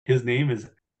His name is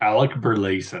Alec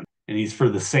Burleson, and he's for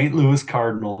the St. Louis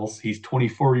Cardinals. He's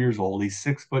 24 years old. He's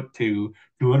 6'2",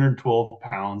 212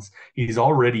 pounds. He's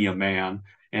already a man,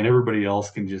 and everybody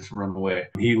else can just run away.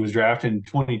 He was drafted in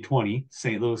 2020,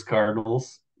 St. Louis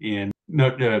Cardinals, in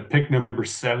pick number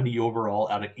 70 overall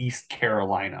out of East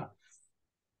Carolina.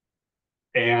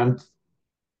 And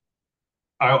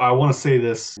I want to say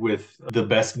this with the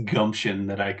best gumption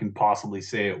that I can possibly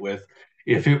say it with.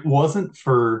 If it wasn't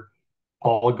for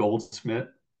Paul Goldschmidt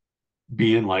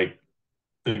being like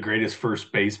the greatest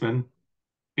first baseman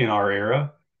in our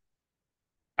era,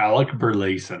 Alec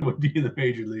Burleson would be in the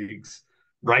major leagues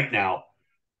right now.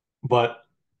 But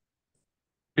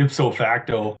ipso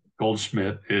facto,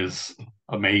 Goldschmidt is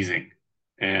amazing.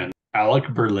 And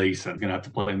Alec Burleson is going to have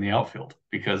to play in the outfield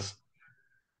because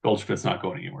Goldschmidt's not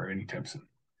going anywhere anytime soon.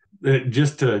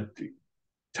 Just to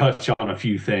touch on a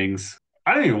few things,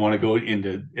 I don't even want to go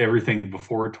into everything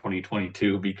before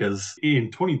 2022 because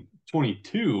in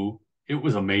 2022, it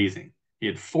was amazing. He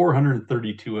had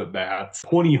 432 at bats,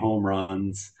 20 home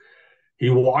runs. He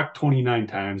walked 29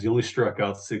 times. He only struck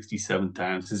out 67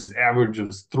 times. His average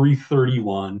was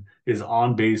 331. His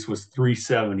on base was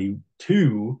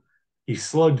 372. He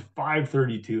slugged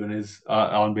 532, and his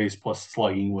on base plus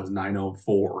slugging was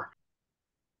 904.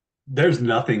 There's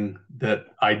nothing that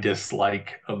I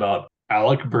dislike about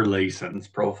Alec Burleson's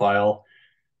profile.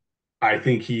 I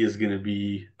think he is going to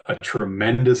be a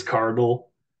tremendous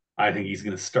Cardinal. I think he's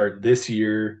going to start this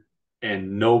year,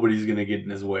 and nobody's going to get in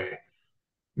his way.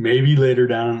 Maybe later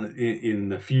down in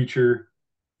the future,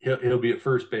 he'll be at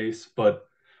first base, but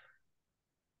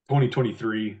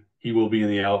 2023, he will be in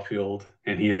the outfield,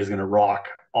 and he is going to rock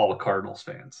all the Cardinals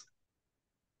fans.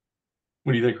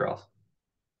 What do you think, Ross?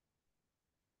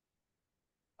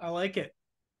 I like it.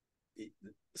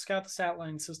 Scott the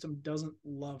Statline system doesn't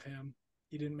love him.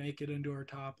 He didn't make it into our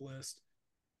top list.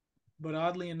 But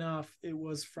oddly enough, it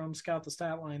was from Scout the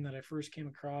Statline that I first came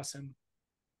across him.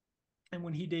 And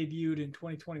when he debuted in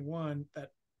 2021,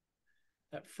 that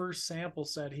first sample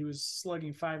set, he was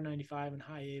slugging 595 in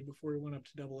high A before he went up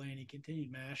to double A, and he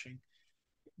continued mashing.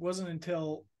 It wasn't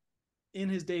until in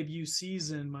his debut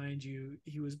season, mind you,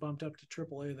 he was bumped up to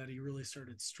triple A that he really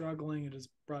started struggling. It has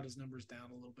brought his numbers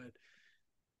down a little bit.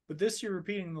 But this year,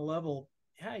 repeating the level,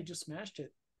 yeah, he just smashed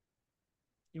it.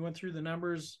 He went through the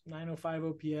numbers: 905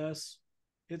 OPS,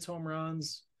 hits home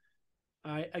runs.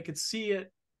 I could see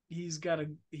it. He's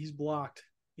blocked.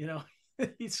 You know,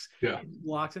 he's Yeah.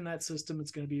 blocked in that system.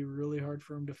 It's going to be really hard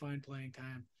for him to find playing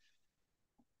time.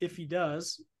 If he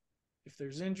does, if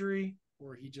there's injury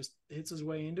or he just hits his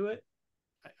way into it,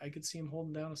 I could see him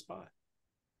holding down a spot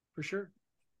for sure.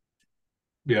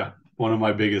 Yeah. One of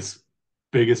my biggest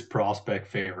prospect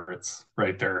favorites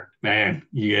right there. Man,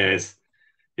 you guys,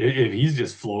 if he's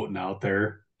just floating out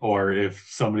there, or if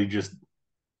somebody just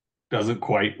doesn't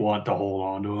quite want to hold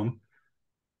on to him,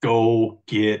 go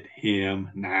get him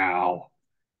now.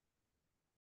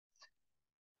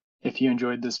 If you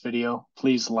enjoyed this video,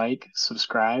 please like,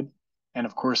 subscribe, and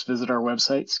of course visit our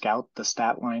website,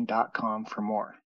 scoutthestatline.com for more.